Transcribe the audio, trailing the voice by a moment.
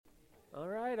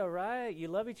right, all right. You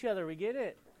love each other. We get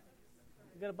it.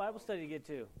 We got a Bible study to get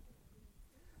to.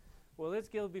 Well, let's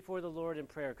go before the Lord in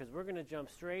prayer because we're going to jump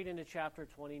straight into chapter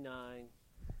 29,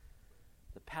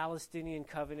 the Palestinian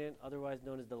covenant, otherwise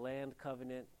known as the land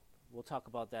covenant. We'll talk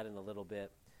about that in a little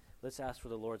bit. Let's ask for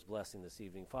the Lord's blessing this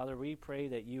evening. Father, we pray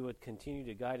that you would continue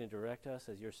to guide and direct us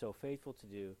as you're so faithful to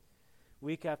do,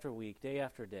 week after week, day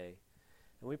after day.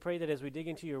 And we pray that as we dig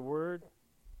into your word,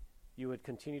 you would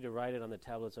continue to write it on the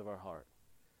tablets of our heart.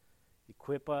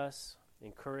 Equip us,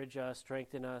 encourage us,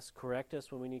 strengthen us, correct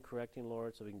us when we need correcting,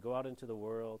 Lord, so we can go out into the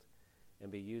world and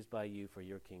be used by you for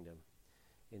your kingdom.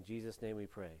 In Jesus' name we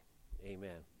pray.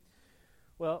 Amen.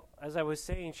 Well, as I was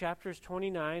saying, chapters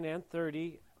 29 and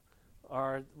 30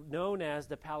 are known as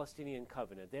the Palestinian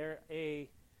covenant. They're a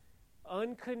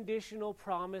unconditional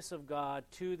promise of God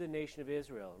to the nation of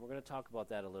Israel. And we're going to talk about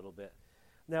that a little bit.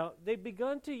 Now, they've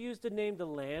begun to use the name the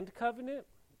land covenant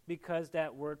because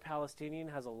that word Palestinian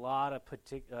has a lot of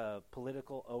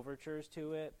political overtures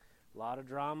to it, a lot of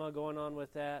drama going on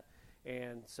with that.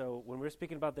 And so when we're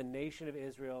speaking about the nation of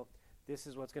Israel, this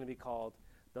is what's going to be called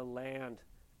the land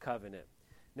covenant.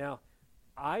 Now,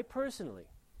 I personally,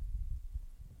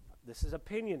 this is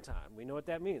opinion time. We know what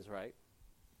that means, right?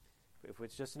 If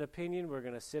it's just an opinion, we're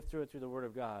going to sift through it through the Word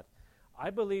of God. I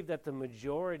believe that the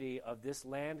majority of this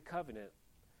land covenant,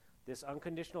 this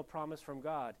unconditional promise from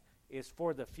God, is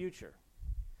for the future.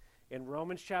 In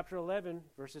Romans chapter 11,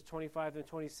 verses 25 and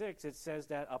 26, it says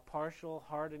that a partial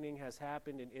hardening has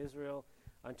happened in Israel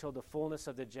until the fullness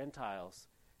of the Gentiles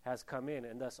has come in,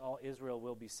 and thus all Israel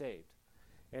will be saved.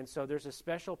 And so there's a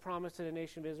special promise to the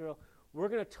nation of Israel. We're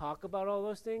going to talk about all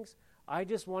those things. I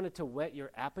just wanted to whet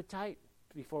your appetite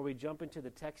before we jump into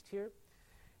the text here.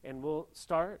 And we'll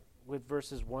start with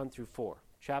verses 1 through 4,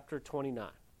 chapter 29.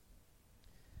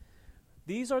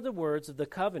 These are the words of the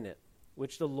covenant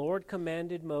which the Lord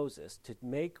commanded Moses to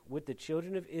make with the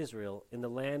children of Israel in the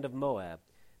land of Moab,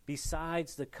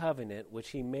 besides the covenant which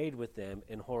he made with them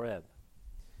in Horeb.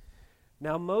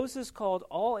 Now Moses called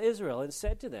all Israel and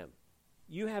said to them,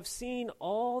 "You have seen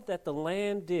all that the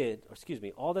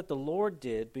all that the Lord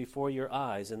did before your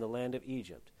eyes in the land of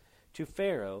Egypt, to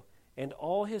Pharaoh and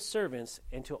all his servants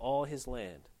and to all his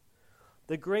land.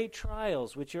 The great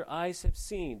trials which your eyes have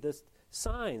seen, the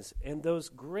signs and those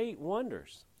great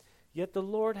wonders. Yet the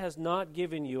Lord has not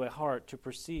given you a heart to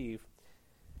perceive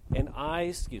and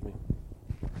eyes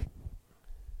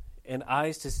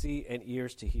to see and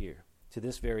ears to hear to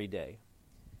this very day."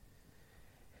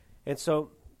 And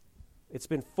so it's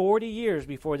been 40 years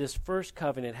before this first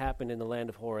covenant happened in the land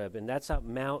of Horeb, and that's at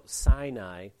Mount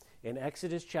Sinai in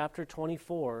Exodus chapter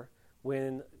 24,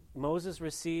 when Moses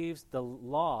receives the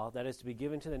law that is to be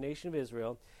given to the nation of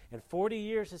Israel. And 40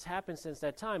 years has happened since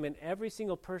that time, and every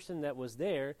single person that was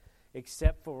there,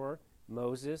 except for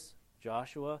Moses,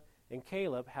 Joshua, and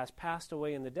Caleb, has passed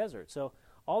away in the desert. So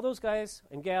all those guys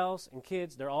and gals and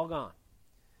kids, they're all gone.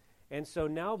 And so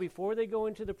now before they go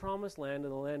into the promised land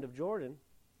in the land of Jordan,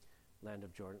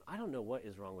 I don't know what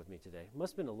is wrong with me today. It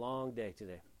must have been a long day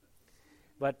today.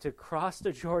 But to cross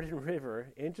the Jordan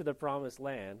River into the promised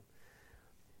land,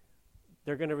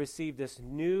 they're going to receive this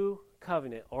new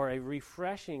covenant or a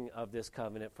refreshing of this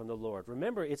covenant from the Lord.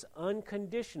 Remember, it's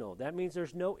unconditional. That means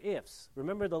there's no ifs.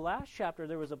 Remember the last chapter,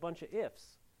 there was a bunch of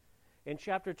ifs. In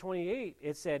chapter 28,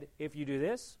 it said, if you do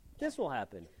this, this will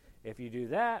happen. If you do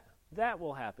that, that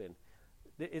will happen.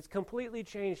 It's completely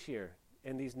changed here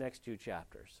in these next two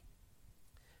chapters.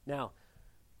 Now,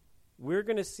 we're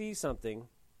going to see something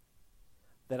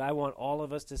that I want all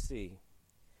of us to see.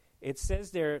 It says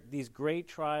there, these great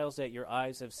trials that your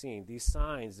eyes have seen, these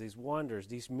signs, these wonders,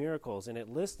 these miracles, and it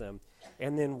lists them.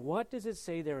 And then what does it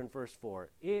say there in verse 4?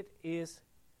 It is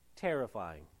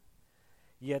terrifying.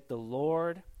 Yet the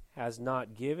Lord has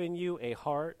not given you a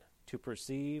heart to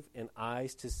perceive and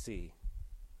eyes to see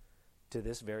to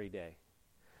this very day.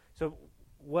 So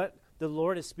what the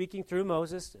Lord is speaking through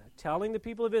Moses, telling the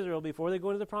people of Israel before they go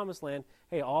into the promised land,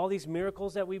 hey, all these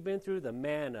miracles that we've been through, the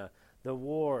manna, the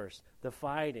wars, the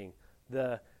fighting,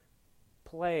 the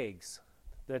plagues,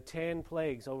 the 10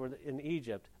 plagues in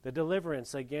Egypt, the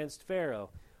deliverance against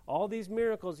Pharaoh, all these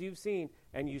miracles you've seen,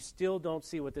 and you still don't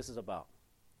see what this is about.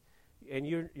 And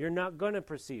you're not going to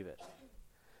perceive it.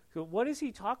 So what is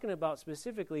he talking about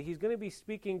specifically? He's going to be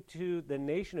speaking to the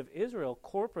nation of Israel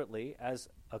corporately as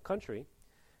a country.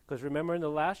 Because remember in the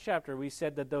last chapter we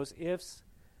said that those ifs,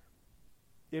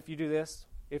 if you do this,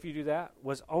 if you do that,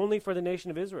 was only for the nation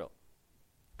of Israel.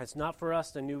 It's not for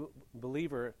us, the new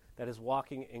believer that is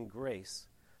walking in grace,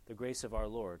 the grace of our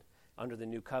Lord, under the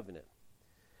new covenant.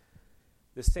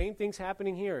 The same thing's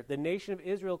happening here. The nation of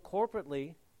Israel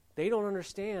corporately, they don't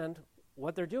understand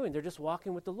what they're doing. They're just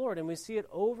walking with the Lord. And we see it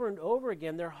over and over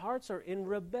again. Their hearts are in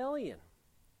rebellion.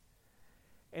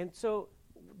 And so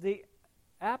the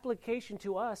application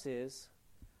to us is,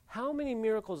 how many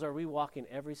miracles are we walking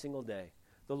every single day?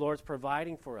 The Lord's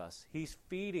providing for us. He's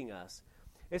feeding us.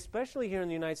 Especially here in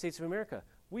the United States of America.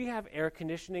 We have air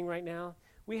conditioning right now.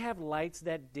 We have lights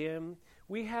that dim.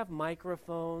 We have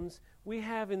microphones. We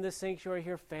have in the sanctuary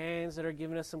here fans that are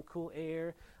giving us some cool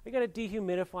air. We got a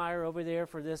dehumidifier over there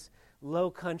for this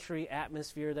low country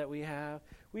atmosphere that we have.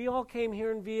 We all came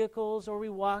here in vehicles, or we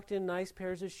walked in nice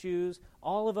pairs of shoes.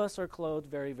 All of us are clothed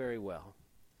very, very well.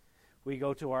 We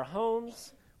go to our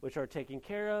homes, which are taken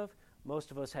care of.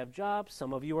 Most of us have jobs.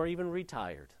 Some of you are even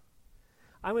retired.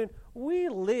 I mean, we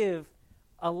live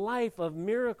a life of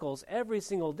miracles every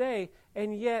single day,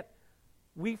 and yet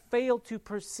we fail to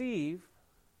perceive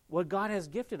what God has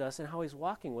gifted us and how He's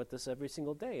walking with us every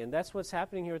single day. And that's what's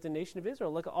happening here with the nation of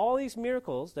Israel. Look at all these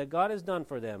miracles that God has done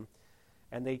for them,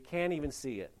 and they can't even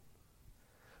see it.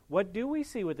 What do we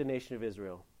see with the nation of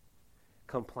Israel?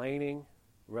 Complaining,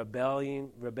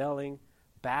 rebelling,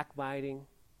 backbiting,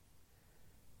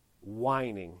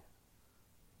 whining.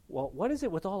 Well, what is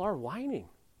it with all our whining?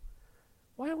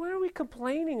 Why are we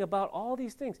complaining about all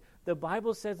these things? The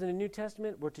Bible says in the New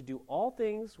Testament we're to do all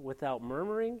things without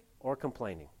murmuring or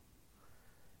complaining.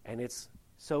 And it's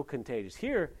so contagious.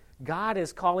 Here, God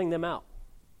is calling them out.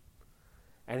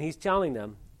 And He's telling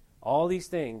them, all these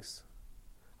things,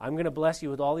 I'm going to bless you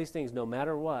with all these things no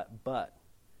matter what, but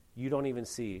you don't even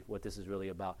see what this is really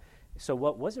about. So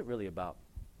what was it really about?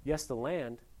 Yes, the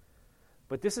land.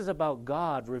 But this is about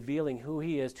God revealing who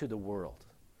He is to the world.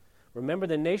 Remember,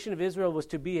 the nation of Israel was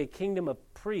to be a kingdom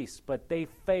of priests, but they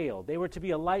failed. They were to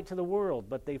be a light to the world,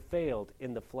 but they failed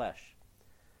in the flesh.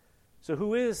 So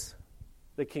who is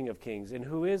the King of Kings and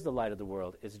who is the light of the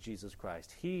world? It's Jesus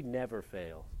Christ. He never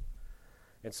failed.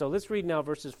 And so let's read now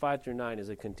verses 5 through 9 as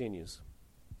it continues.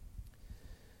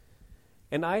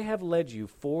 And I have led you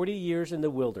 40 years in the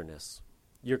wilderness.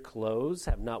 Your clothes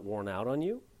have not worn out on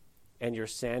you, and your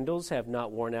sandals have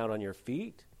not worn out on your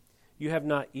feet. You have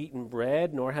not eaten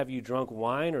bread, nor have you drunk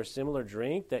wine or similar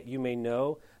drink, that you may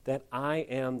know that I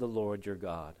am the Lord your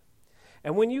God.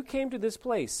 And when you came to this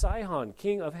place, Sihon,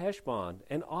 king of Heshbon,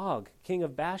 and Og, king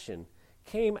of Bashan,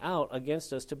 came out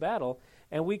against us to battle,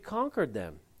 and we conquered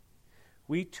them.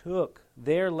 We took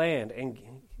their land and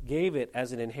gave it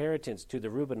as an inheritance to the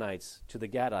Reubenites, to the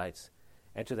Gadites,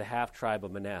 and to the half-tribe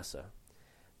of Manasseh.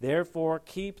 Therefore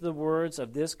keep the words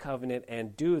of this covenant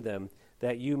and do them,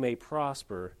 that you may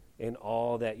prosper in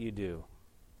all that you do.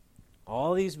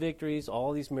 All these victories,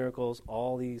 all these miracles,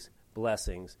 all these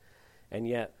blessings. And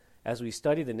yet, as we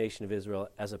study the nation of Israel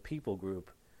as a people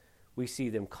group, we see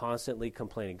them constantly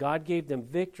complaining. God gave them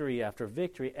victory after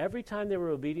victory. Every time they were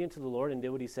obedient to the Lord and did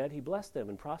what He said, He blessed them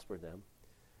and prospered them.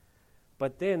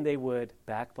 But then they would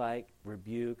backbite,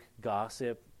 rebuke,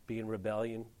 gossip, be in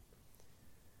rebellion.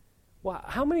 Well,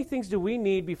 how many things do we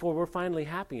need before we're finally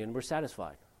happy and we're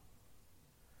satisfied?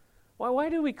 Why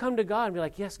do we come to God and be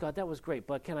like, yes, God, that was great,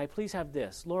 but can I please have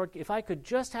this? Lord, if I could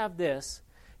just have this,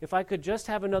 if I could just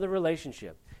have another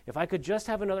relationship, if I could just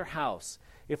have another house,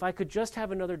 if I could just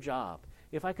have another job,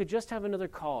 if I could just have another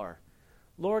car.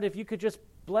 Lord, if you could just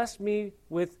bless me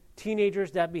with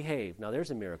teenagers that behave. Now, there's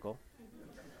a miracle.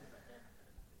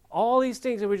 All these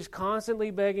things that we're just constantly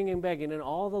begging and begging, and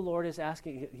all the Lord is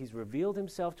asking, He's revealed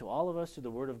Himself to all of us through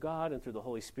the Word of God and through the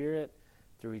Holy Spirit,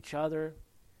 through each other.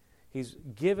 He's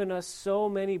given us so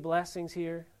many blessings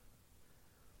here.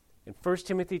 In 1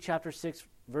 Timothy chapter 6,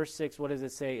 verse 6, what does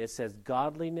it say? It says,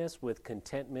 godliness with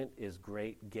contentment is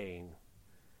great gain.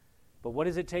 But what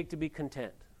does it take to be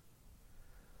content?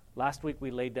 Last week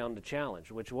we laid down the challenge,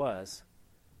 which was,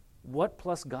 what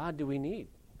plus God do we need?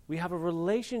 We have a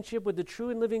relationship with the true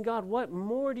and living God. What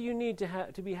more do you need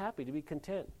to be happy, to be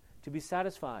content, to be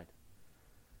satisfied?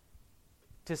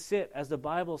 To sit, as the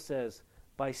Bible says,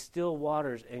 by still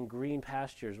waters and green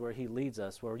pastures where He leads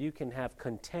us, where you can have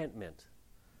contentment.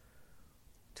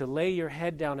 To lay your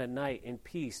head down at night in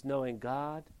peace, knowing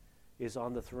God is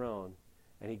on the throne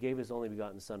and He gave His only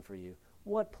begotten Son for you.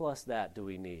 What plus that do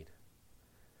we need?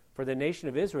 For the nation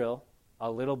of Israel, a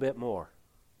little bit more.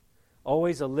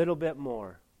 Always a little bit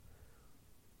more.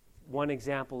 One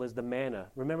example is the manna.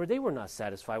 Remember, they were not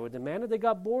satisfied with the manna. They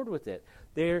got bored with it.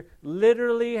 They're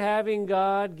literally having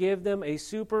God give them a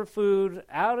superfood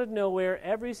out of nowhere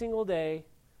every single day.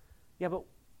 Yeah, but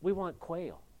we want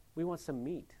quail. We want some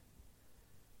meat.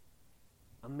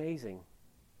 Amazing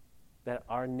that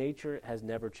our nature has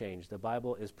never changed. The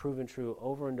Bible is proven true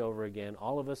over and over again.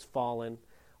 All of us fallen,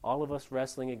 all of us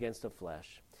wrestling against the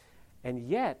flesh. And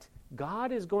yet,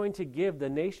 God is going to give the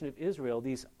nation of Israel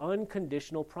these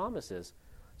unconditional promises.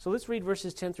 So let's read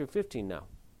verses 10 through 15 now.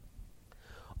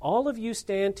 All of you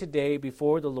stand today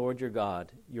before the Lord your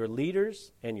God, your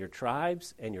leaders and your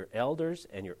tribes and your elders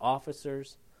and your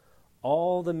officers,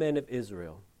 all the men of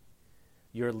Israel,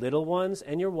 your little ones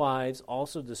and your wives,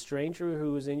 also the stranger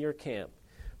who is in your camp,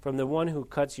 from the one who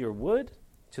cuts your wood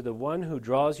to the one who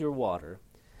draws your water,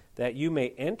 that you may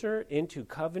enter into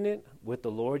covenant with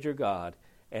the Lord your God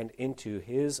and into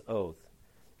his oath,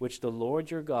 which the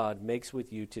Lord your God makes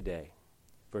with you today.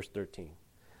 Verse 13.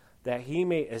 That he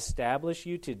may establish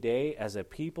you today as a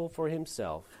people for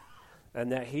himself,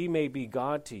 and that he may be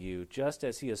God to you, just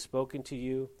as he has spoken to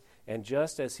you, and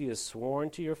just as he has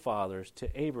sworn to your fathers, to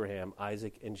Abraham,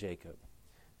 Isaac, and Jacob.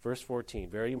 Verse 14,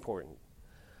 very important.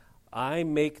 I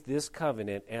make this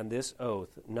covenant and this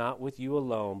oath not with you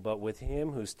alone, but with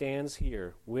him who stands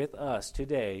here with us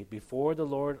today before the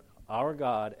Lord our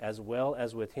God, as well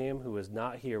as with him who is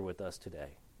not here with us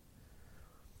today.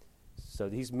 So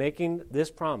he's making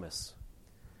this promise.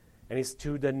 And he's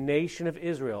to the nation of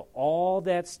Israel, all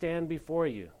that stand before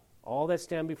you, all that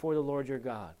stand before the Lord your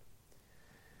God.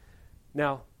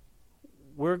 Now,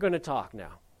 we're going to talk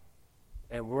now.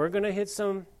 And we're going to hit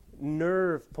some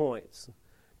nerve points.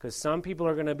 Because some people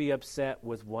are going to be upset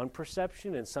with one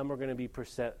perception and some are going to be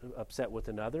upset with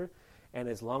another. And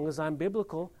as long as I'm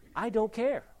biblical, I don't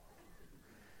care.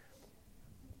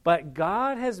 But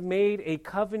God has made a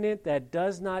covenant that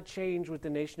does not change with the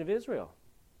nation of Israel.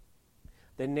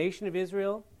 The nation of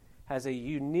Israel has a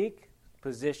unique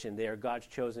position. They are God's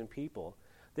chosen people.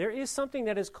 There is something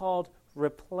that is called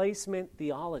replacement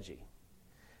theology.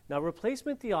 Now,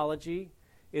 replacement theology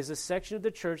is a section of the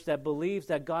church that believes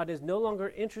that God is no longer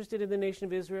interested in the nation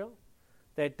of Israel,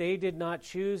 that they did not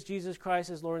choose Jesus Christ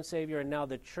as Lord and Savior, and now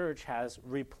the church has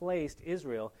replaced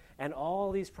Israel, and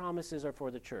all these promises are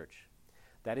for the church.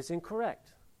 That is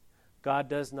incorrect. God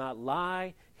does not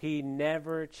lie. He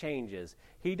never changes.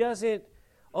 He doesn't,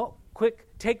 quick,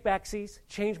 take back seats,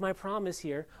 change my promise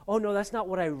here. Oh, no, that's not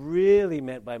what I really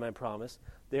meant by my promise.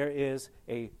 There is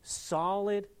a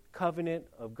solid covenant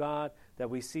of God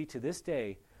that we see to this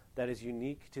day that is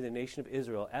unique to the nation of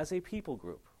Israel as a people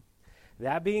group.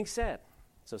 That being said,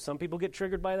 so some people get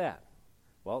triggered by that.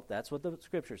 Well, that's what the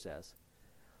Scripture says.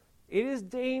 It is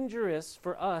dangerous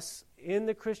for us in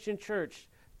the Christian church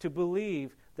to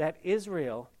believe that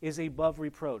Israel is above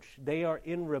reproach. They are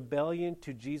in rebellion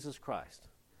to Jesus Christ.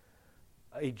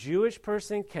 A Jewish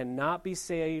person cannot be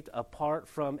saved apart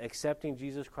from accepting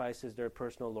Jesus Christ as their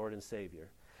personal Lord and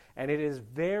Savior. And it is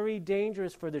very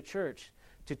dangerous for the church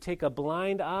to take a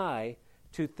blind eye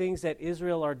to things that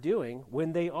Israel are doing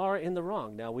when they are in the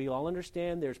wrong. Now, we all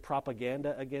understand there's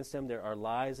propaganda against them. There are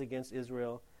lies against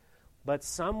Israel. But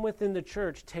some within the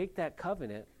church take that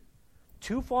covenant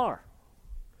too far.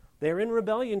 They're in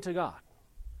rebellion to God.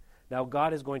 Now,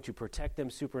 God is going to protect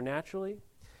them supernaturally.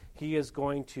 He is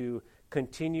going to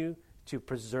continue to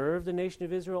preserve the nation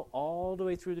of Israel all the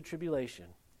way through the tribulation.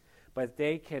 But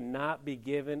they cannot be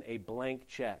given a blank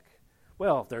check.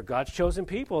 Well, if they're God's chosen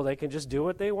people, they can just do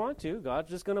what they want to.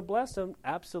 God's just going to bless them.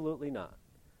 Absolutely not.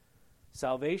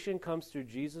 Salvation comes through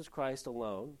Jesus Christ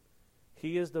alone.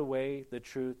 He is the way, the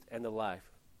truth, and the life.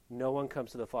 No one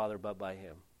comes to the Father but by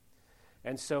him.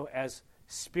 And so as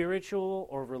spiritual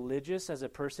or religious as a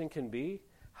person can be,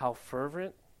 how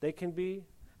fervent they can be,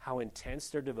 how intense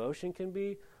their devotion can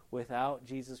be, without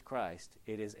Jesus Christ,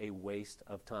 it is a waste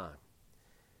of time.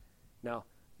 Now,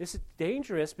 this is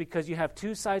dangerous because you have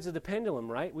two sides of the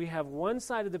pendulum, right? We have one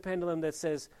side of the pendulum that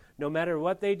says no matter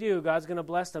what they do, God's going to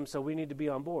bless them, so we need to be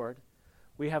on board.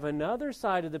 We have another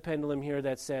side of the pendulum here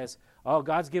that says, oh,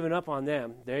 God's given up on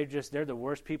them. They're the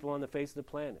worst people on the face of the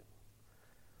planet.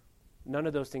 None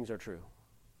of those things are true.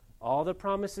 All the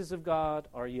promises of God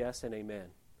are yes and amen.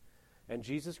 And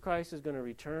Jesus Christ is going to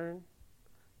return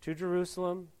to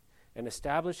Jerusalem and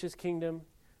establish his kingdom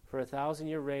for a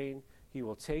 1,000-year reign. He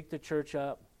will take the church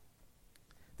up.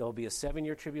 There will be a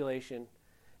 7-year tribulation,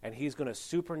 and he's going to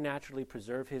supernaturally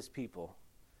preserve his people.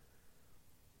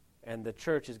 And the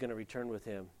church is going to return with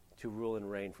him to rule and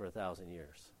reign for 1,000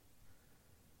 years.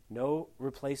 No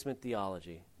replacement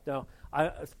theology. Now,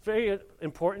 it's very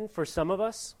important for some of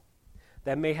us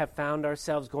that may have found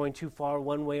ourselves going too far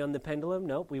one way on the pendulum.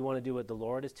 Nope, we want to do what the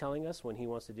Lord is telling us when he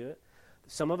wants to do it.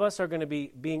 Some of us are going to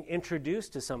be being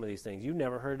introduced to some of these things. You've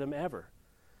never heard them ever.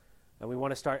 And we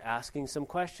want to start asking some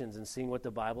questions and seeing what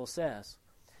the Bible says.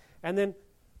 And then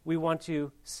we want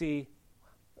to see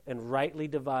and rightly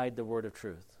divide the word of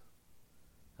truth.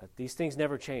 These things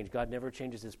never change. God never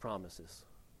changes his promises.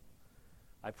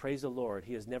 I praise the Lord.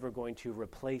 He is never going to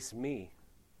replace me.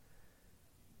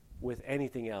 with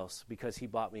anything else because he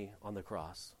bought me on the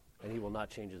cross, and he will not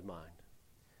change his mind.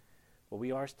 But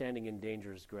we are standing in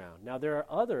dangerous ground. Now, there are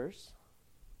others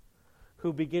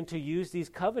who begin to use these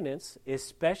covenants,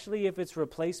 especially if it's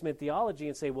replacement theology,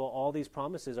 and say, well, all these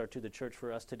promises are to the church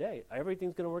for us today.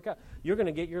 Everything's going to work out. You're going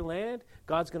to get your land.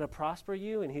 God's going to prosper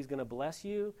you, and he's going to bless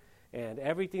you, and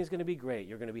everything's going to be great.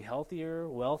 You're going to be healthier,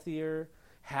 wealthier,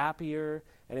 happier.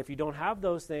 And if you don't have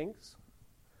those things,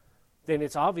 then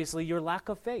it's obviously your lack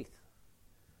of faith.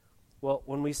 Well,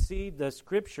 when we see the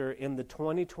scripture in the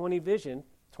 2020 vision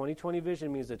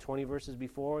means the 20 verses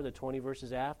before, the 20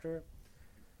 verses after,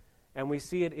 and we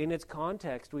see it in its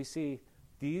context. We see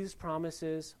these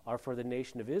promises are for the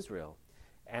nation of Israel.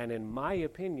 And in my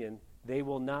opinion, they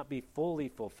will not be fully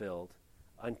fulfilled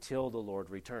until the Lord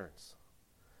returns.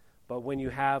 But when you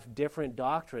have different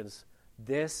doctrines,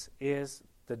 this is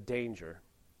the danger.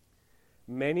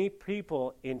 Many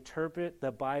people interpret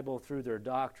the Bible through their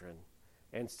doctrine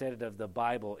instead of the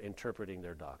Bible interpreting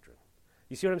their doctrine.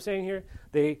 You see what I'm saying here?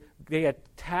 They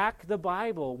attack the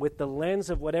Bible with the lens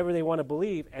of whatever they want to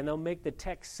believe, and they'll make the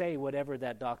text say whatever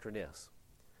that doctrine is,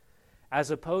 as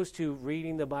opposed to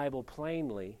reading the Bible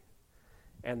plainly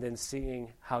and then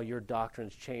seeing how your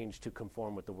doctrines change to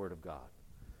conform with the Word of God.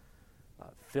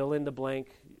 Fill in the blank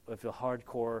with a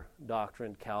hardcore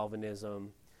doctrine,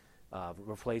 Calvinism,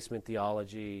 replacement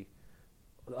theology,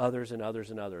 others and others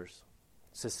and others,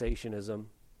 cessationism.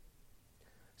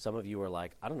 Some of you are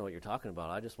like, I don't know what you're talking about.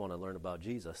 I just want to learn about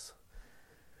Jesus.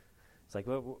 It's like,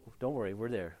 well, don't worry, we're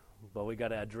there. But we got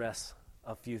to address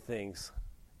a few things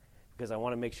because I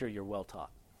want to make sure you're well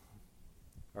taught.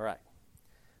 All right.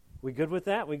 We good with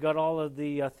that? We got all of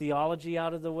the theology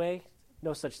out of the way?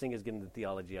 No such thing as getting the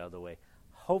theology out of the way.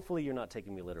 Hopefully you're not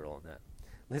taking me literal on that.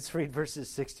 Let's read verses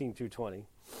 16 through 20.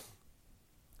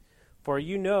 For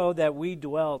you know that we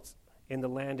dwelt in the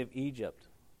land of Egypt,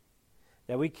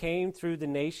 that we came through the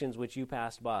nations which you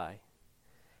passed by,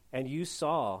 and you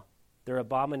saw their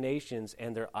abominations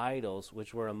and their idols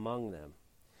which were among them,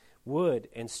 wood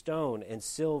and stone and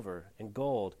silver and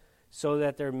gold, so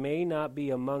that there may not be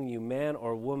among you man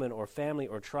or woman or family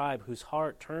or tribe whose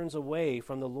heart turns away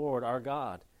from the Lord our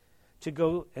God, to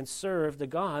go and serve the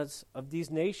gods of these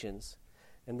nations,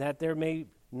 and that there may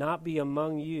not be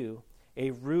among you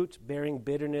a root bearing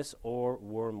bitterness or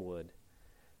wormwood.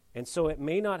 And so it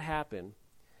may not happen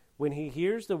when he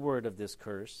hears the word of this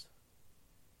curse.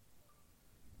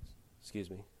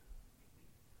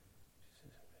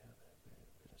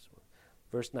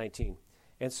 Verse 19.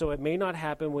 And so it may not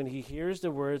happen when he hears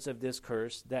the words of this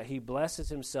curse that he blesses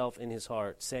himself in his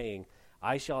heart, saying,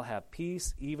 I shall have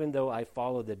peace even though I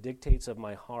follow the dictates of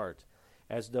my heart,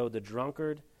 as though the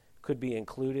drunkard could be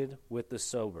included with the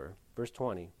sober. Verse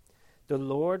 20. The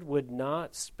Lord would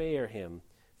not spare him,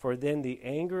 for then the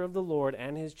anger of the Lord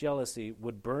and his jealousy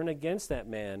would burn against that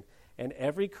man, and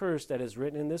every curse that is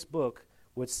written in this book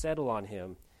would settle on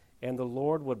him, and the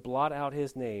Lord would blot out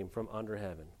his name from under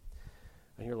heaven.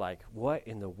 And you're like, what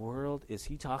in the world is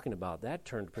he talking about? That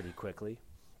turned pretty quickly.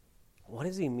 What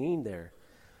does he mean there?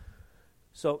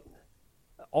 So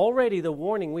already the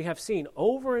warning we have seen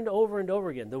over and over and over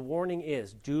again, the warning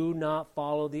is, do not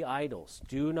follow the idols.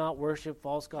 Do not worship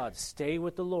false gods. Stay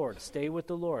with the Lord. Stay with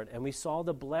the Lord. And we saw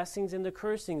the blessings and the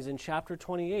cursings in chapter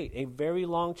 28, a very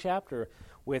long chapter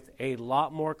with a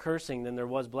lot more cursing than there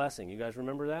was blessing. You guys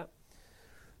remember that?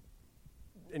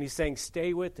 And he's saying,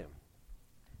 stay with him.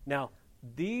 Now,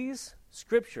 these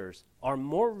scriptures are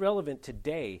more relevant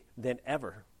today than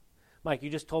ever. Mike,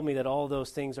 you just told me that all those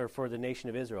things are for the nation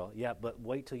of Israel. Yeah, but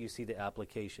wait till you see the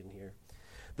application here.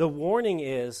 The warning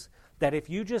is that if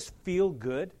you just feel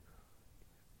good,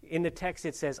 in the text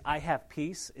it says, I have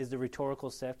peace, is the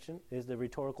rhetorical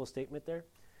statement there.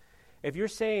 If you're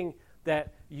saying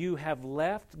that you have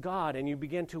left God and you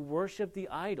begin to worship the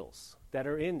idols that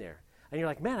are in there, and you're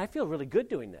like, man, I feel really good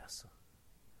doing this.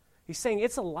 He's saying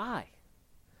it's a lie.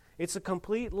 It's a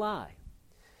complete lie.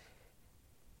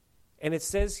 And it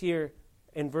says here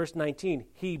in verse 19,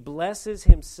 he blesses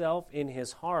himself in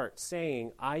his heart,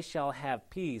 saying, I shall have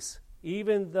peace,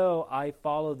 even though I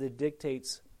follow the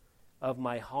dictates of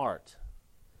my heart.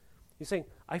 He's saying,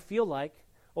 I feel like,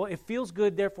 well, it feels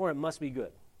good, therefore it must be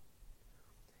good.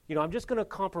 You know, I'm just going to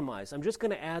compromise. I'm just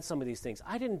going to add some of these things.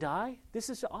 I didn't die.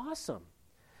 This is awesome.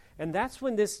 And that's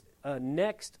when this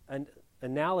next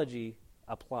analogy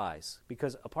applies,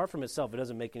 because apart from itself, it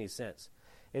doesn't make any sense.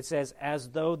 It says, as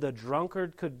though the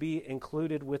drunkard could be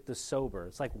included with the sober.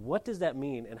 It's like, what does that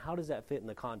mean, and how does that fit in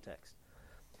the context?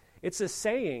 It's a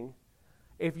saying,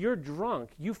 if you're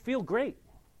drunk, you feel great.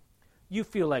 You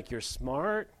feel like you're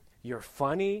smart, you're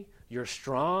funny, you're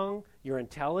strong, you're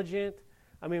intelligent.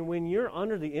 I mean, when you're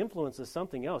under the influence of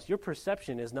something else, your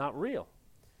perception is not real.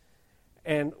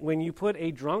 And when you put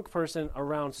a drunk person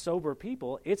around sober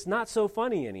people, it's not so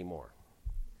funny anymore.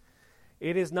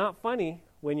 It is not funny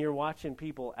when you're watching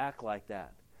people act like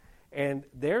that. And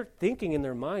they're thinking in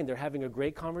their mind they're having a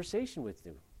great conversation with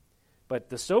you. But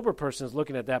the sober person is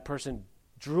looking at that person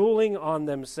drooling on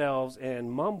themselves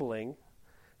and mumbling,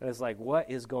 and it's like, what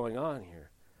is going on here?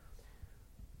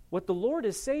 What the Lord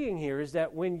is saying here is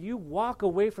that when you walk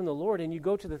away from the Lord and you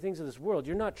go to the things of this world,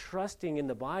 you're not trusting in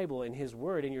the Bible and His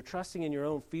Word, and you're trusting in your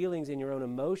own feelings and your own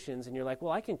emotions, and you're like,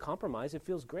 well, I can compromise. It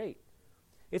feels great.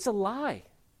 It's a lie.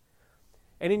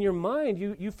 And in your mind,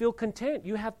 you feel content.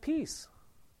 You have peace.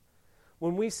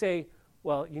 When we say,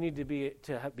 well, you need to be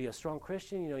a strong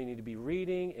Christian, you need to be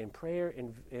reading and prayer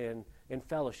and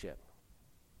fellowship.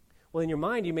 Well, in your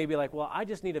mind, you may be like, well, I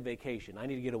just need a vacation. I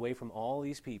need to get away from all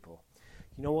these people.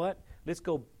 You know what? Let's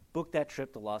go book that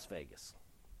trip to Las Vegas.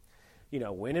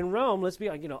 When in Rome, let's be,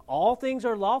 all things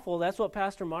are lawful. That's what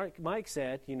Pastor Mike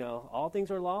said. All things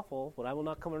are lawful, but I will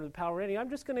not come under the power of any. I'm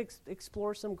just going to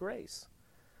explore some grace.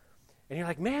 And you're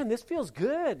like, man, this feels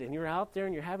good. And you're out there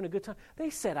and you're having a good time. They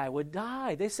said I would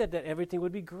die. They said that everything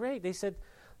would be great. They said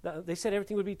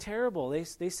everything would be terrible.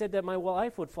 They said that my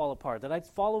life would fall apart, that I'd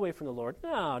fall away from the Lord.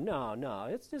 No.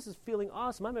 This is feeling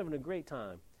awesome. I'm having a great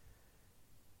time.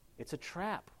 It's a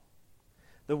trap.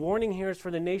 The warning here is for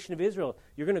the nation of Israel.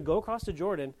 You're going to go across the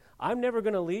Jordan. I'm never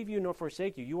going to leave you nor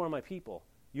forsake you. You are my people.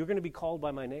 You're going to be called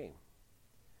by my name.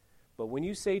 But when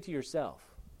you say to yourself,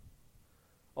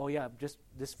 oh yeah,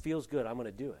 this feels good, I'm going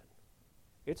to do it.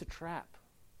 It's a trap.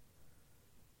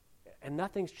 And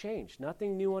nothing's changed.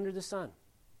 Nothing new under the sun.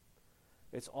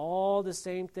 It's all the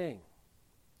same thing.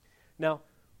 Now,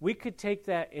 we could take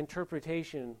that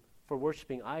interpretation for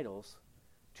worshiping idols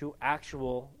to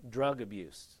actual drug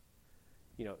abuse.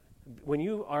 When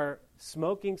you are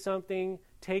smoking something,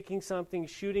 taking something,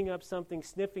 shooting up something,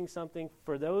 sniffing something,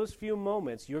 for those few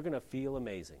moments, you're going to feel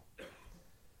amazing.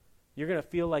 You're going to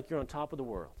feel like you're on top of the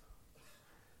world.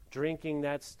 Drinking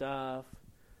that stuff,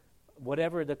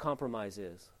 whatever the compromise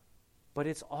is. But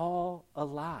it's all a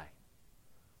lie.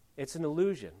 It's an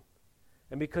illusion.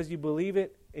 And because you believe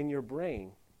it in your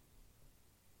brain,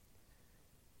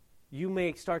 you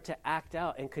may start to act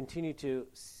out and continue to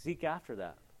seek after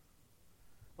that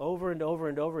over and over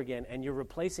and over again, and you're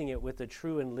replacing it with the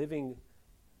true and living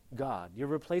God. You're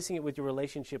replacing it with your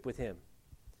relationship with Him.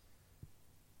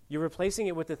 You're replacing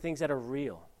it with the things that are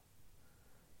real.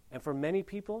 And for many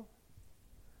people,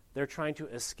 they're trying to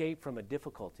escape from a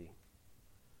difficulty.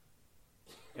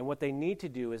 And what they need to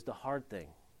do is the hard thing,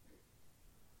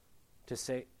 to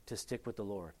stick with the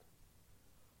Lord.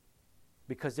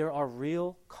 Because there are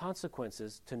real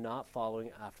consequences to not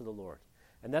following after the Lord.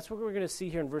 And that's what we're going to see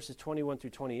here in verses 21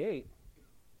 through 28.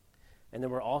 And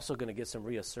then we're also going to get some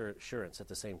reassurance at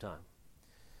the same time.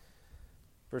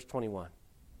 Verse 21.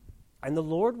 And the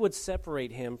Lord would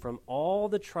separate him from all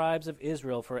the tribes of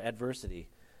Israel for adversity,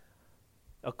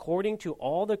 according to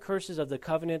all the curses of the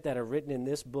covenant that are written in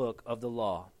this book of the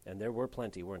law. And there were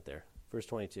plenty, weren't there? Verse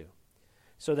 22.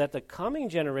 So that the coming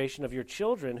generation of your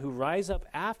children who rise up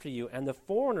after you and the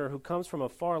foreigner who comes from a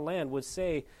far land would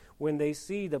say, when they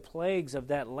see the plagues of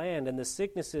that land and the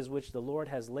sicknesses which the Lord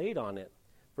has laid on it.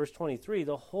 Verse 23,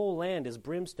 the whole land is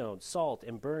brimstone, salt,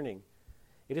 and burning.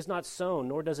 It is not sown,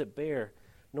 nor does it bear,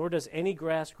 nor does any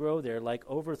grass grow there, like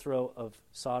overthrow of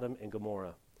Sodom and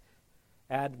Gomorrah,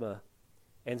 Admah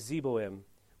and Zeboim,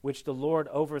 which the Lord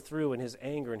overthrew in his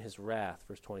anger and his wrath.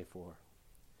 Verse 24.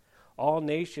 All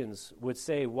nations would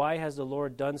say, why has the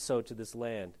Lord done so to this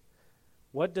land?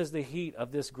 What does the heat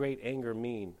of this great anger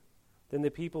mean? Then the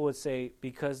people would say,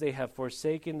 because they have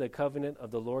forsaken the covenant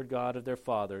of the Lord God of their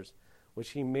fathers, which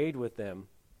he made with them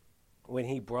when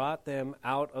he brought them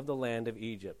out of the land of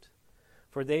Egypt.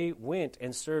 For they went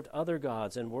and served other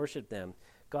gods and worshipped them,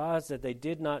 gods that they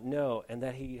did not know and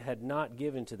that he had not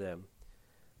given to them.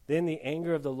 Then the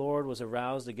anger of the Lord was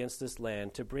aroused against this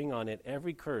land to bring on it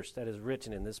every curse that is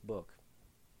written in this book.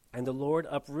 And the Lord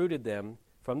uprooted them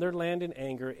from their land in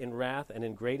anger, in wrath, and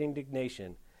in great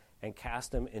indignation, and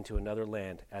cast them into another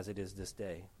land, as it is this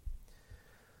day.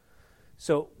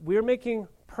 So we're making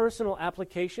personal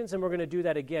applications, and we're going to do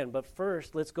that again. But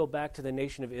first, let's go back to the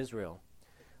nation of Israel.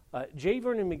 J.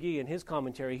 Vernon McGee, in his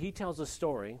commentary, he tells a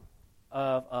story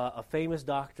of a famous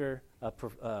doctor,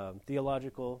 a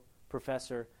theological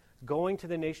professor, going to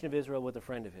the nation of Israel with a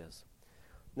friend of his.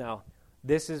 Now,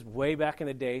 this is way back in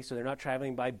the day, so they're not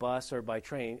traveling by bus or by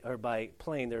train or by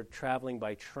plane. They're traveling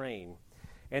by train.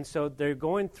 And so they're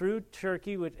going through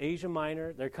Turkey with Asia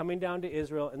Minor. They're coming down to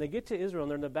Israel, and they get to Israel,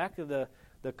 and they're in the back of the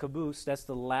caboose. That's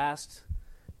the last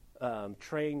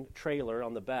train trailer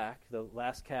on the back, the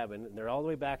last cabin, and they're all the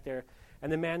way back there.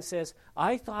 And the man says,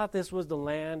 I thought this was the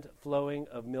land flowing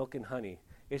of milk and honey.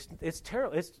 It's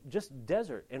terrible. It's just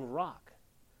desert and rock.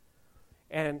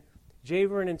 And J.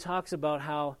 Vernon talks about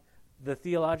how the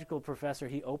theological professor,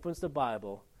 he opens the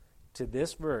Bible to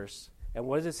this verse, and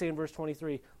what does it say in verse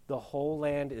 23? The whole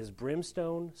land is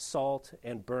brimstone, salt,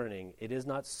 and burning. It is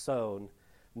not sown,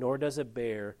 nor does it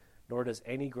bear, nor does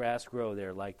any grass grow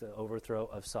there, like the overthrow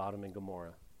of Sodom and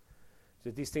Gomorrah.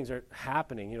 So these things are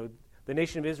happening. You know, the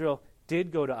nation of Israel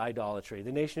did go to idolatry.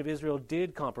 The nation of Israel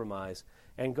did compromise,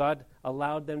 and God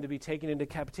allowed them to be taken into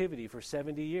captivity for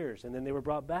 70 years, and then they were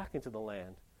brought back into the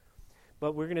land.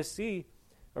 But we're going to see,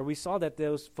 or we saw that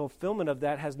those fulfillment of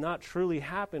that has not truly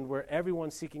happened, where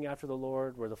everyone's seeking after the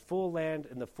Lord, where the full land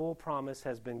and the full promise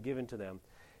has been given to them.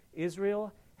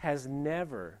 Israel has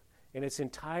never, in its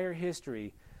entire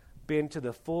history, been to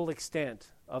the full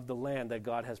extent of the land that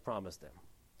God has promised them.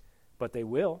 But they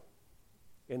will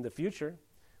in the future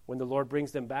when the Lord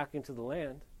brings them back into the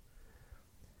land.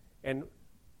 And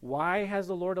why has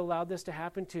the Lord allowed this to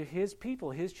happen to his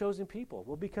people, his chosen people?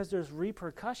 Well, because there's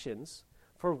repercussions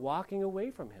for walking away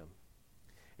from him.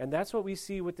 And that's what we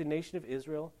see with the nation of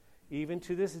Israel even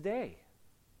to this day.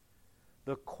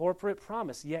 The corporate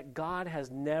promise, yet God has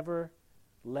never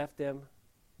left them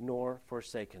nor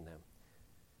forsaken them.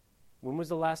 When was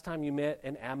the last time you met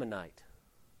an Ammonite?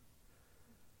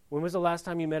 When was the last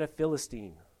time you met a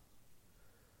Philistine?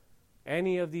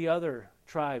 Any of the other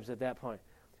tribes at that point?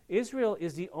 Israel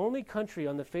is the only country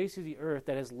on the face of the earth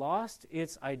that has lost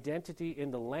its identity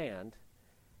in the land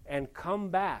and come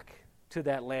back to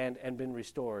that land and been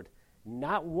restored.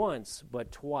 Not once,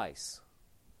 but twice.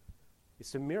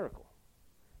 It's a miracle.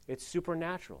 It's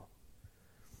supernatural.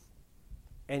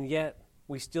 And yet,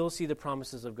 we still see the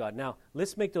promises of God. Now,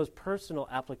 let's make those personal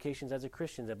applications as a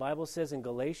Christian. The Bible says in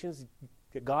Galatians,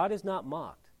 God is not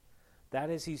mocked. That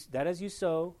as you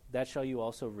sow, that shall you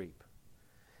also reap.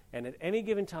 And at any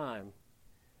given time,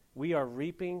 we are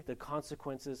reaping the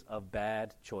consequences of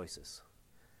bad choices.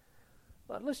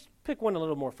 But let's pick one a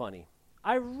little more funny.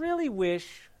 I really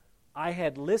wish I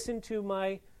had listened to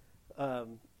my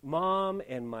mom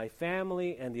and my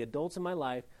family and the adults in my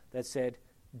life that said,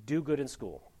 do good in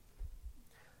school.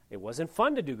 It wasn't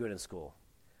fun to do good in school.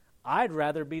 I'd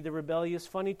rather be the rebellious,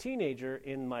 funny teenager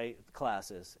in my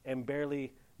classes and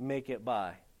barely make it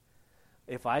by.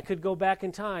 If I could go back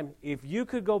in time, if you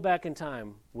could go back in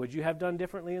time, would you have done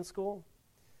differently in school?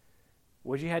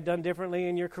 Would you have done differently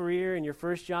in your career, in your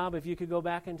first job, if you could go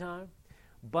back in time?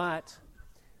 But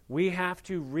we have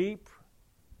to reap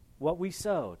what we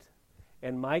sowed.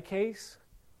 In my case,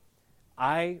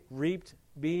 I reaped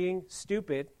being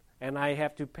stupid, and I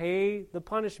have to pay the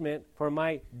punishment for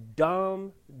my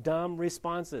dumb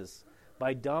responses,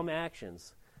 by dumb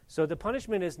actions. So the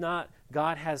punishment is not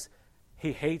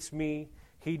He hates me,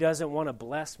 He doesn't want to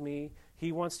bless me,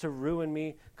 He wants to ruin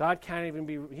me. God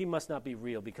He must not be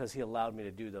real because He allowed me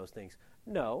to do those things.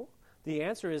 No, the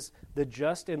answer is the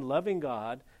just and loving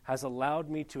God has allowed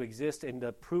me to exist, and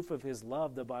the proof of His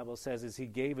love, the Bible says, is He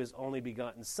gave His only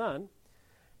begotten Son.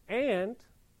 And,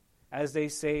 as they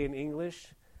say in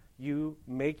English, you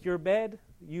make your bed,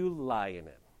 you lie in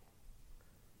it.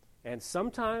 And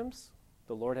sometimes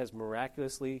the Lord has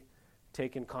miraculously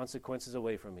taken consequences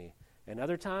away from me. And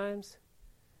other times,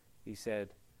 He said,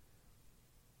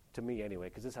 to me anyway,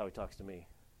 because this is how He talks to me,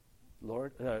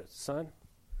 Lord, son,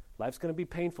 life's going to be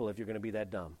painful if you're going to be that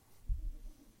dumb.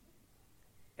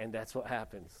 And that's what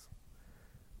happens.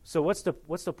 So what's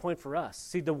the point for us?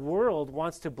 See, the world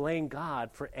wants to blame God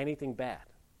for anything bad.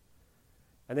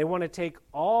 And they want to take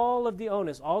all of the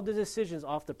onus, all the decisions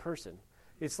off the person.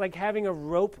 It's like having a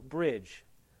rope bridge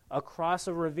across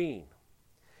a ravine.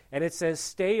 And it says,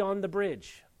 stay on the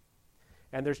bridge.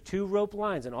 And there's 2 rope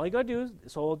lines. And all you got to do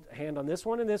is hold a hand on this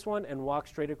one and walk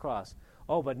straight across.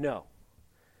 Oh, but no.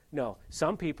 No.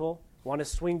 Some people want to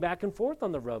swing back and forth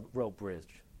on the rope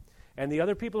bridge. And the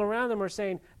other people around them are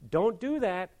saying, don't do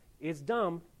that. It's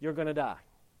dumb. You're going to die.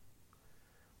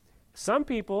 Some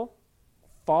people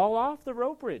fall off the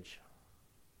rope bridge.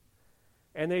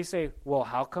 And they say, well,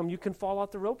 how come you can fall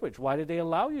off the rope bridge? Why did they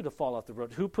allow you to fall off the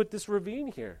rope? Who put this ravine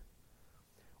here?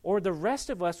 Or the rest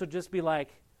of us would just be like,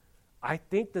 I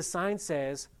think the sign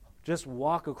says just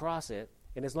walk across it,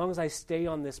 and as long as I stay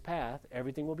on this path,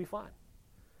 everything will be fine.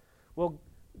 Well,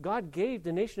 God gave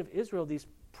the nation of Israel these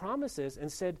promises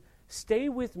and said, stay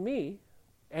with me,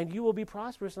 and you will be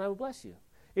prosperous, and I will bless you.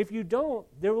 If you don't,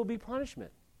 there will be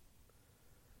punishment.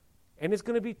 And it's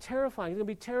going to be terrifying. It's going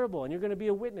to be terrible. And you're going to be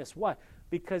a witness. Why?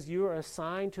 Because you are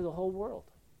assigned to the whole world.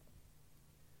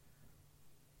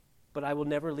 But I will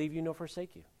never leave you nor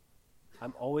forsake you.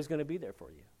 I'm always going to be there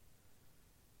for you.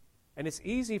 And it's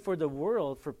easy for the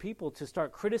world, for people to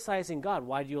start criticizing God.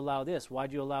 Why do you allow this? Why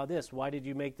do you allow this? Why did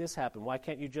you make this happen? Why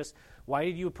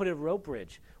did you put a rope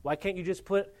bridge? Why can't you just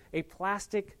put a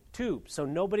plastic tube so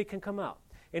nobody can come out?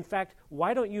 In fact,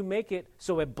 why don't you make it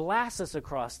so it blasts us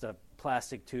across the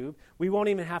plastic tube? We won't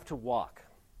even have to walk.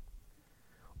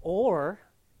 Or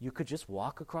you could just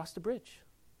walk across the bridge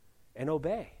and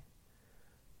obey.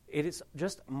 It is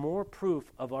just more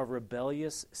proof of our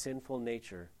rebellious, sinful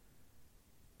nature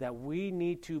that we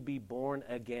need to be born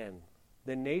again.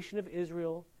 The nation of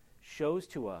Israel shows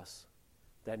to us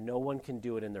that no one can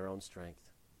do it in their own strength.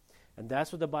 And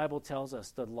that's what the Bible tells us.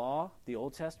 The law, the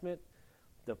Old Testament,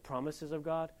 the promises of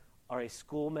God are a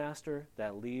schoolmaster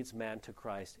that leads man to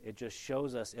Christ. It just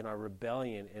shows us in our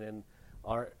rebellion and in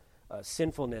our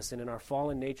sinfulness and in our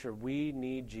fallen nature, we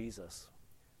need Jesus.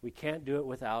 We can't do it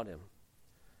without him.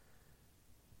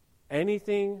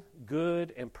 Anything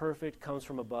good and perfect comes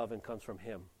from above and comes from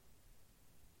him.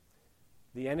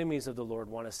 The enemies of the Lord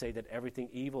want to say that everything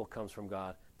evil comes from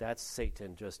God. That's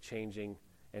Satan just changing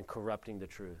and corrupting the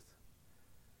truth.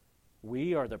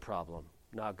 We are the problem,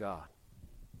 not God.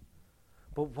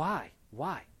 But why?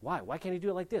 Why? Why can't he do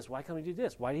it like this? Why can't he do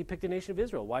this? Why did he pick the nation of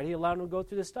Israel? Why did he allow them to go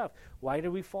through this stuff? Why did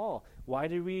we fall? Why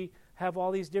did we have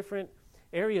all these different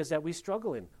areas that we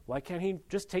struggle in? Why can't he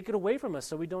just take it away from us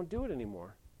so we don't do it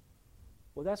anymore?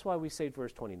 Well, that's why we saved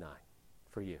verse 29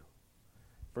 for you.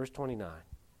 Verse 29.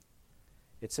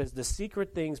 It says, "The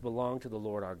secret things belong to the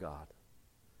Lord our God.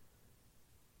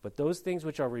 But those things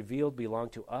which are revealed belong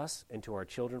to us and to our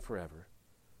children forever,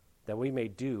 that we may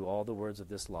do all the words of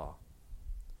this law."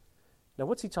 Now,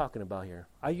 what's he talking about here?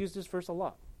 I use this verse a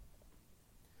lot.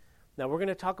 Now, we're going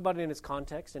to talk about it in its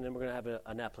context, and then we're going to have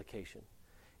an application.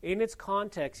 In its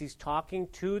context, he's talking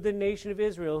to the nation of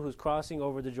Israel who's crossing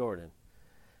over the Jordan.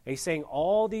 And he's saying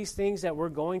all these things that we're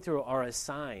going through are a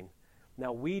sign.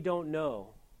 Now, we don't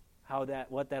know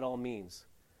what that all means.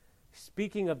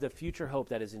 Speaking of the future hope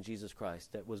that is in Jesus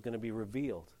Christ, that was going to be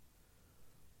revealed.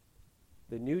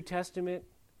 The New Testament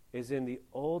is in the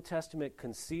Old Testament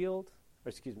concealed,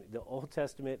 the Old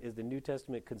Testament is the New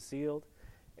Testament concealed,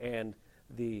 and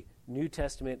the New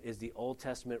Testament is the Old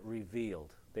Testament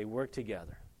revealed. They work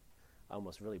together. I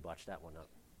almost really botched that one up.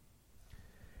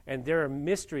 And there are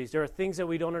mysteries. There are things that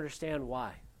we don't understand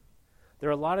why. There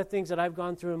are a lot of things that I've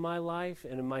gone through in my life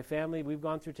and in my family we've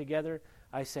gone through together.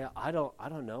 I say, I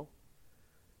don't know.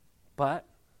 But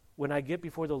when I get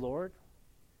before the Lord,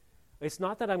 it's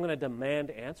not that I'm going to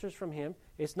demand answers from him.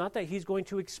 It's not that he's going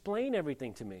to explain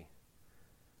everything to me.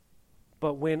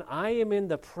 But when I am in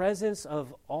the presence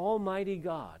of Almighty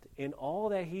God, in all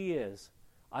that he is,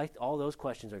 all those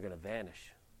questions are going to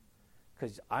vanish.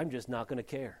 Because I'm just not going to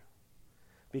care.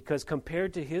 Because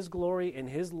compared to his glory and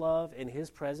his love and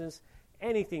his presence,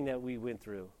 anything that we went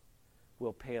through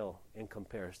will pale in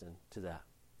comparison to that.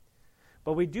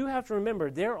 But we do have to remember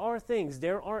there are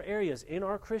areas in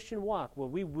our Christian walk where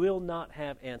we will not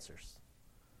have answers.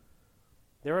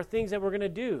 There are things that we're going to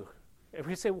do. And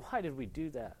we say, why did we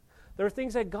do that? There are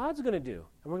things that God's going to do.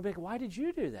 And we're going to be like, why did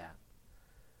you do that?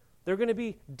 There are going to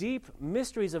be deep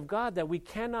mysteries of God that we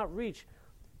cannot reach.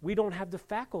 We don't have the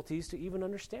faculties to even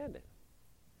understand it.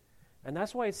 And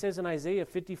that's why it says in Isaiah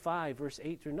 55, verse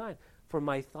 8 through 9, "For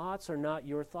my thoughts are not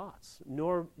your thoughts,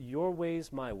 nor your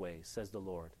ways my ways, says the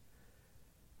Lord.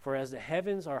 For as the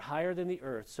heavens are higher than the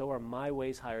earth, so are my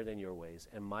ways higher than your ways,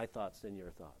 and my thoughts than your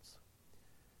thoughts."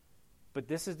 But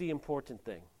this is the important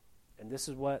thing, and this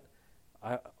is what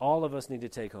all of us need to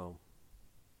take home.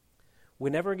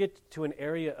 Whenever I get to an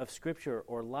area of Scripture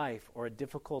or life or a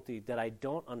difficulty that I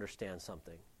don't understand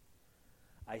something,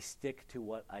 I stick to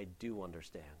what I do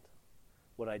understand,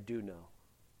 what I do know.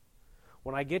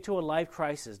 When I get to a life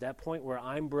crisis, that point where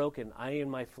I'm broken, I in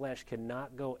my flesh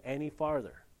cannot go any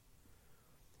farther.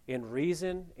 In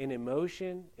reason, in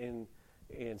emotion,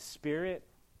 in spirit,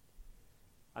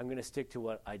 I'm going to stick to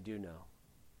what I do know.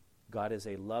 God is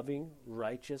a loving,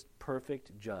 righteous,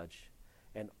 perfect judge,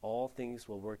 and all things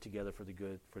will work together for the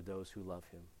good for those who love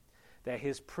him. That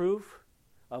his proof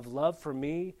of love for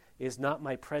me is not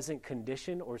my present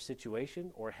condition or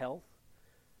situation or health.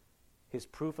 His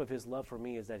proof of his love for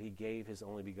me is that he gave his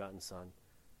only begotten Son.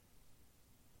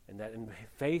 And that in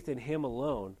faith in him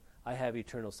alone, I have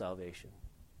eternal salvation.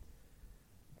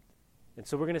 And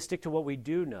so we're going to stick to what we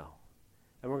do know.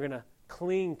 And we're going to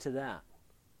cling to that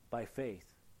by faith.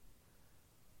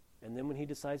 And then when he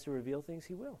decides to reveal things,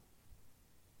 he will.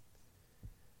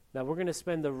 Now we're going to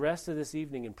spend the rest of this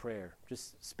evening in prayer.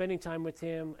 Just spending time with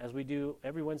him as we do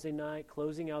every Wednesday night,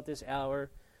 closing out this hour.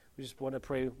 We just want to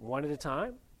pray one at a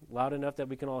time, loud enough that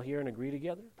we can all hear and agree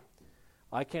together.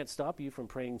 I can't stop you from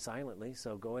praying silently,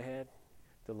 so go ahead.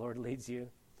 The Lord leads you.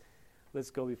 Let's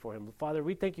go before him. Father,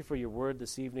 we thank you for your word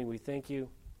this evening. We thank you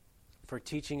for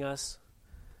teaching us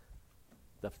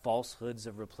the falsehoods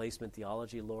of replacement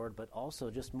theology, Lord, but also,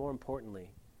 just more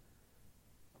importantly,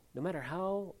 no matter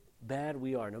how bad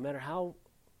we are, no matter how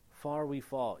far we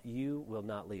fall, you will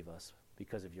not leave us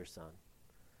because of your Son.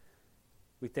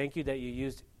 We thank you that you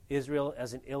used Israel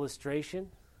as an illustration,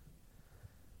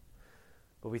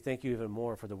 but we thank you even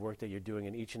more for the work that you're doing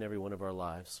in each and every one of our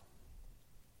lives.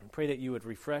 And pray that you would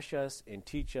refresh us and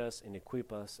teach us and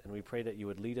equip us, and we pray that you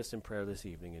would lead us in prayer this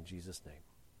evening. In Jesus'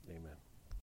 name, amen.